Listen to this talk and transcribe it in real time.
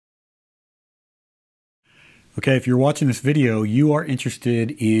Okay, if you're watching this video, you are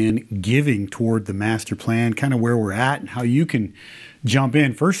interested in giving toward the master plan, kind of where we're at and how you can jump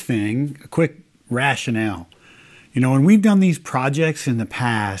in. First thing, a quick rationale. When we've done these projects in the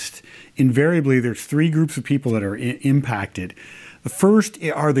past, invariably there's three groups of people that are impacted. The first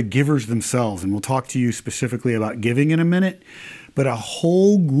are the givers themselves, and we'll talk to you specifically about giving in a minute, but a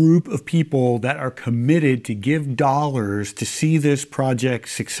whole group of people that are committed to give dollars to see this project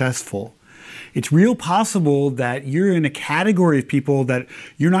successful. It's real possible that you're in a category of people that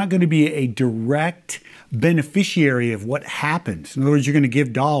you're not going to be a direct beneficiary of what happens. In other words, you're going to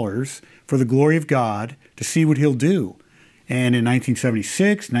give dollars for the glory of God to see what He'll do. And in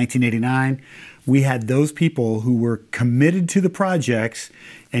 1976, 1989, we had those people who were committed to the projects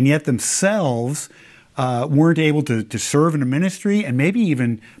and yet themselves weren't able to serve in a ministry and maybe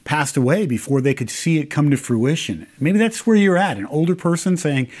even passed away before they could see it come to fruition. Maybe that's where you're at, an older person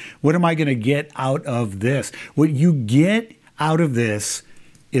saying, what am I going to get out of this? What you get out of this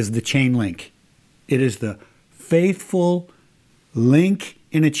is the chain link. It is the faithful link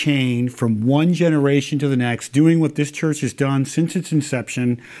in a chain from one generation to the next, doing what this church has done since its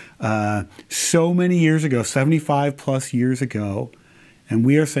inception so many years ago, 75 plus years ago. And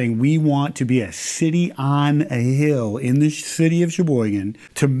we are saying we want to be a city on a hill in the city of Sheboygan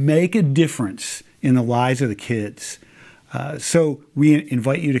to make a difference in the lives of the kids. So we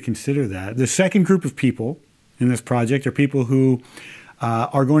invite you to consider that. The second group of people in this project are people who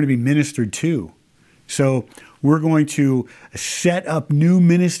are going to be ministered to. So we're going to set up new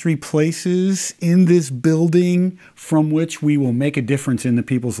ministry places in this building from which we will make a difference in the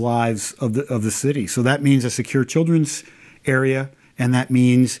people's lives of the city. So that means a secure children's area, and that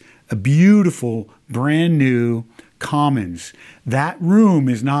means a beautiful, brand new commons. That room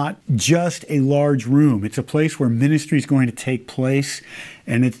is not just a large room. It's a place where ministry is going to take place.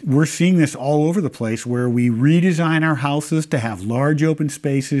 And we're seeing this all over the place where we redesign our houses to have large open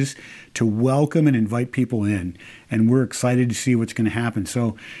spaces to welcome and invite people in. And we're excited to see what's going to happen.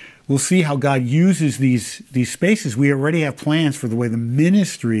 So we'll see how God uses these spaces. We already have plans for the way the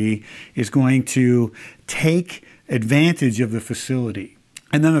ministry is going to take advantage of the facility.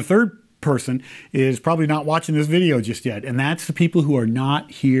 And then the third person is probably not watching this video just yet, and that's the people who are not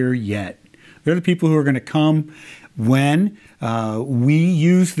here yet. They're the people who are going to come when we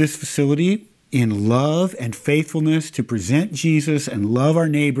use this facility in love and faithfulness to present Jesus and love our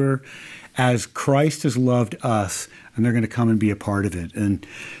neighbor as Christ has loved us, and they're going to come and be a part of it. And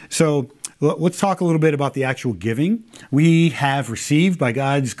so let's talk a little bit about the actual giving. We have received, by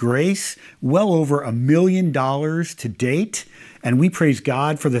God's grace, well over $1 million to date, and we praise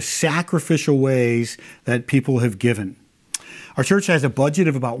God for the sacrificial ways that people have given. Our church has a budget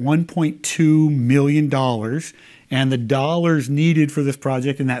of about $1.2 million, and the dollars needed for this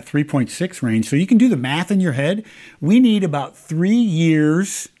project in that 3.6 range. So you can do the math in your head. We need about 3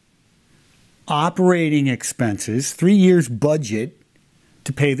 years operating expenses, 3 years budget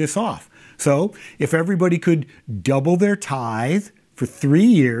to pay this off. So if everybody could double their tithe for 3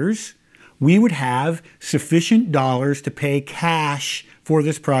 years, we would have sufficient dollars to pay cash for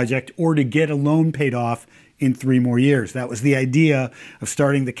this project or to get a loan paid off in 3 more years. That was the idea of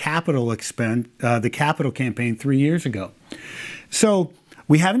starting the capital campaign 3 years ago. So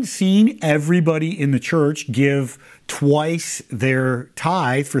we haven't seen everybody in the church give twice their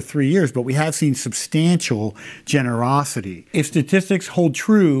tithe for 3 years, but we have seen substantial generosity. If statistics hold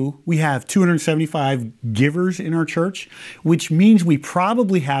true, we have 275 givers in our church, which means we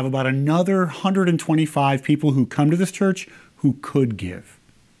probably have about another 125 people who come to this church who could give.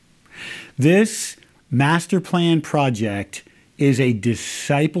 This master plan project is a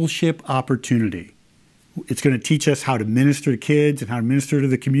discipleship opportunity. It's going to teach us how to minister to kids and how to minister to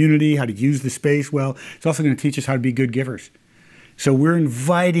the community, how to use the space well. It's also going to teach us how to be good givers. So we're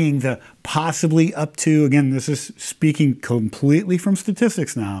inviting the possibly up to, again, this is speaking completely from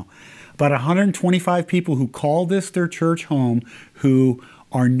statistics now, about 125 people who call this their church home who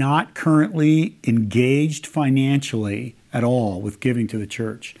are not currently engaged financially at all with giving to the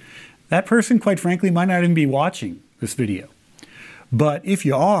church. That person, quite frankly, might not even be watching this video. But if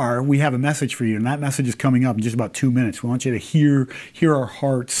you are, we have a message for you, and that message is coming up in just about 2 minutes. We want you to hear our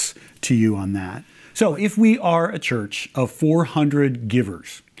hearts to you on that. So if we are a church of 400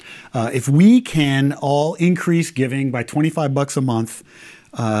 givers, if we can all increase giving by $25 a month,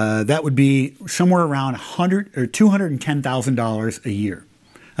 that would be somewhere around $210,000 a year.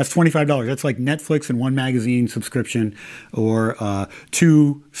 That's $25. That's like Netflix and one magazine subscription or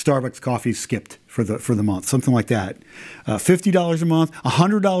 2 Starbucks coffees skipped for the month, something like that. $50 a month,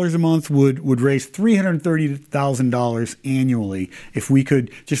 $100 a month would raise $330,000 annually. If we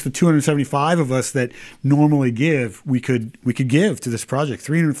could, just the 275 of us that normally give, we could give to this project.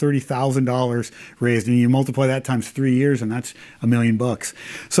 $330,000 raised, and you multiply that times 3 years, and that's $1 million.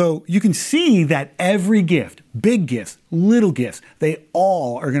 So you can see that every gift, big gifts, little gifts, they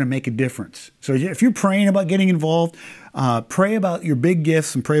all are going to make a difference. So if you're praying about getting involved, pray about your big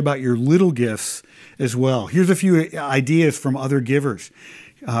gifts and pray about your little gifts as well. Here's a few ideas from other givers.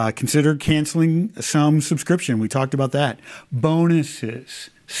 Consider canceling some subscription. We talked about that. Bonuses,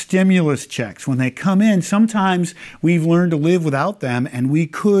 stimulus checks. When they come in, sometimes we've learned to live without them, and we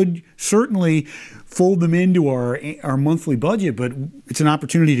could certainly fold them into our monthly budget, but it's an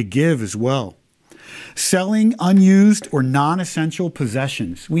opportunity to give as well. Selling unused or non-essential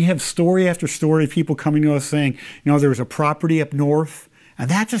possessions. We have story after story of people coming to us saying, there was a property up north, and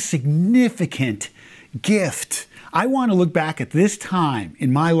that's a significant gift. I want to look back at this time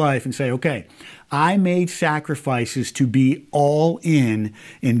in my life and say, okay, I made sacrifices to be all in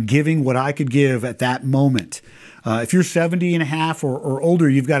giving what I could give at that moment. If you're 70 and a half or older,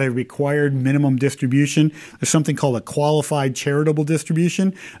 you've got a required minimum distribution. There's something called a qualified charitable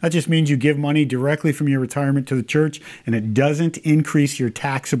distribution. That just means you give money directly from your retirement to the church, and it doesn't increase your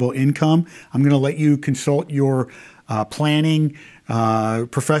taxable income. I'm going to let you consult your planning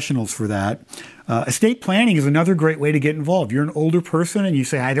professionals for that. Estate planning is another great way to get involved. You're an older person and you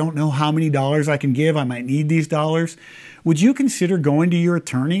say, I don't know how many dollars I can give. I might need these dollars. Would you consider going to your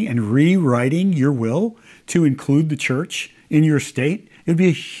attorney and rewriting your will to include the church in your estate? It would be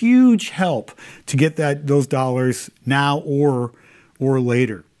a huge help to get those dollars now or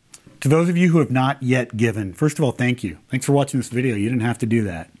later. To those of you who have not yet given, first of all, thank you. Thanks for watching this video. You didn't have to do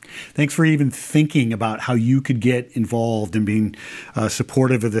that. Thanks for even thinking about how you could get involved and being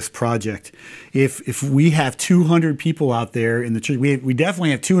supportive of this project. If we have 200 people out there in the church, we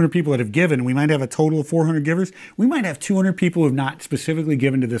definitely have 200 people that have given. We might have a total of 400 givers. We might have 200 people who have not specifically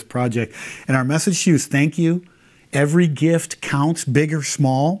given to this project. And our message to you is thank you. Every gift counts, big or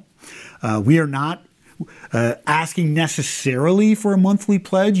small. We are not asking necessarily for a monthly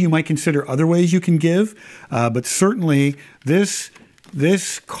pledge. You might consider other ways you can give, but certainly this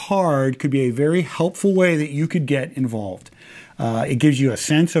card could be a very helpful way that you could get involved. It gives you a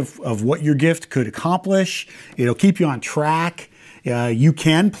sense of what your gift could accomplish. It'll keep you on track. You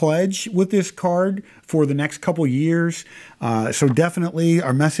can pledge with this card for the next couple years. So definitely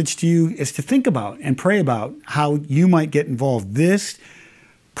our message to you is to think about and pray about how you might get involved. This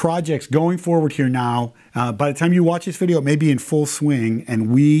projects going forward here now. By the time you watch this video, it may be in full swing, and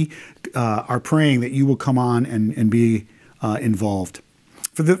we are praying that you will come on and be involved.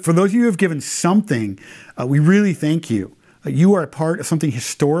 For those of you who have given something, we really thank you. You are a part of something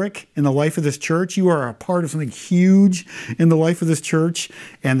historic in the life of this church. You are a part of something huge in the life of this church.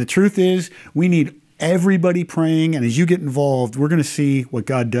 And the truth is, we need everybody praying, and as you get involved, we're going to see what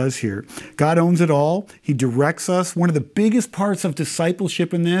God does here. God owns it all. He directs us. One of the biggest parts of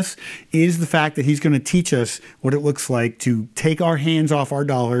discipleship in this is the fact that he's going to teach us what it looks like to take our hands off our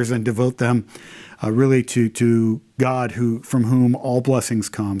dollars and devote them really to God, from whom all blessings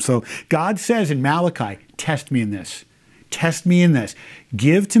come. So God says in Malachi, test me in this. Test me in this.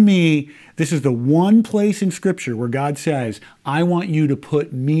 Give to me. This is the one place in Scripture where God says, I want you to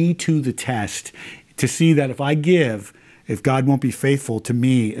put me to the test to see that if I give, if God won't be faithful to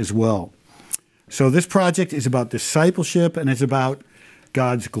me as well. So this project is about discipleship, and it's about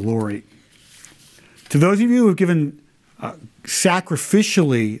God's glory. To those of you who have given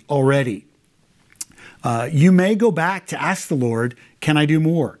sacrificially already, you may go back to ask the Lord, can I do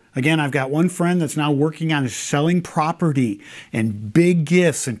more? Again, I've got one friend that's now working on selling property and big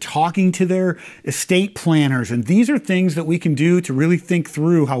gifts and talking to their estate planners. And these are things that we can do to really think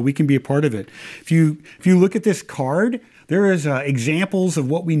through how we can be a part of it. If you look at this card, there is examples of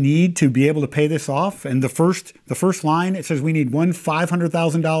what we need to be able to pay this off. And the first line, it says we need one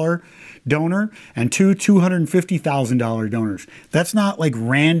 $500,000 donor and two $250,000 donors. That's not like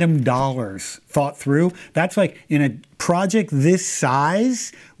random dollars thought through. That's like in a project this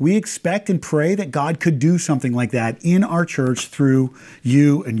size, we expect and pray that God could do something like that in our church through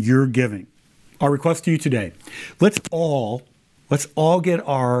you and your giving. Our request to you today, let's all get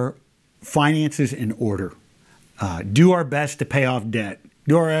our finances in order. Do our best to pay off debt.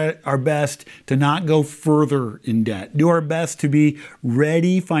 Do our best to not go further in debt. Do our best to be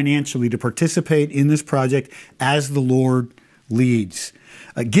ready financially to participate in this project as the Lord leads.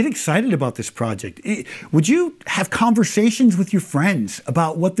 Get excited about this project. Would you have conversations with your friends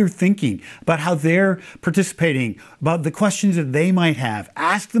about what they're thinking, about how they're participating, about the questions that they might have?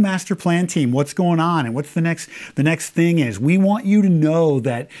 Ask the master plan team what's going on and what's the next thing is. We want you to know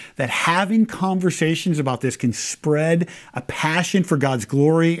that having conversations about this can spread a passion for God's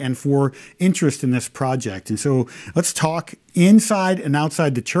glory and for interest in this project. And so let's talk inside and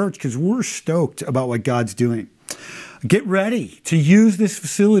outside the church, because we're stoked about what God's doing. Get ready to use this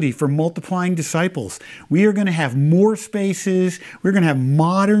facility for multiplying disciples. We are going to have more spaces. We're going to have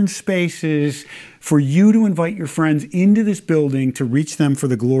modern spaces for you to invite your friends into this building to reach them for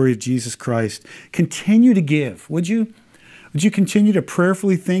the glory of Jesus Christ. Continue to give, would you? Would you continue to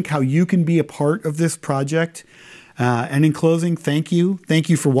prayerfully think how you can be a part of this project? And in closing, thank you. Thank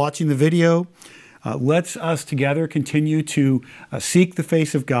you for watching the video. Let's us together continue to seek the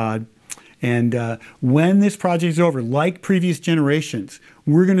face of God. And when this project is over, like previous generations,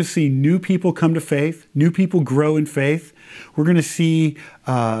 we're going to see new people come to faith, new people grow in faith. We're going to see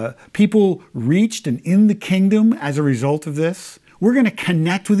people reached and in the kingdom as a result of this. We're going to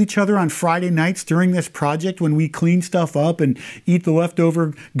connect with each other on Friday nights during this project when we clean stuff up and eat the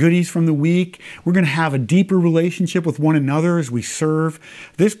leftover goodies from the week. We're going to have a deeper relationship with one another as we serve.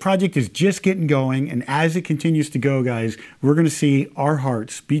 This project is just getting going, and as it continues to go, guys, we're going to see our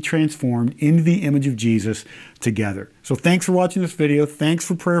hearts be transformed into the image of Jesus together. So thanks for watching this video. Thanks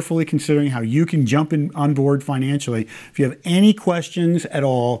for prayerfully considering how you can jump in on board financially. If you have any questions at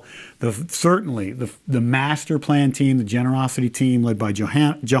all, certainly the master plan team, the generosity team led by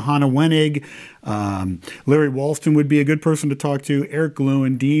Johanna Wenig, Larry Walston would be a good person to talk to, Eric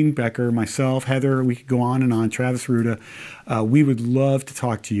Lewin, Dean Becker, myself, Heather, we could go on and on, Travis Ruda. We would love to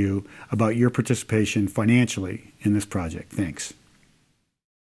talk to you about your participation financially in this project. Thanks.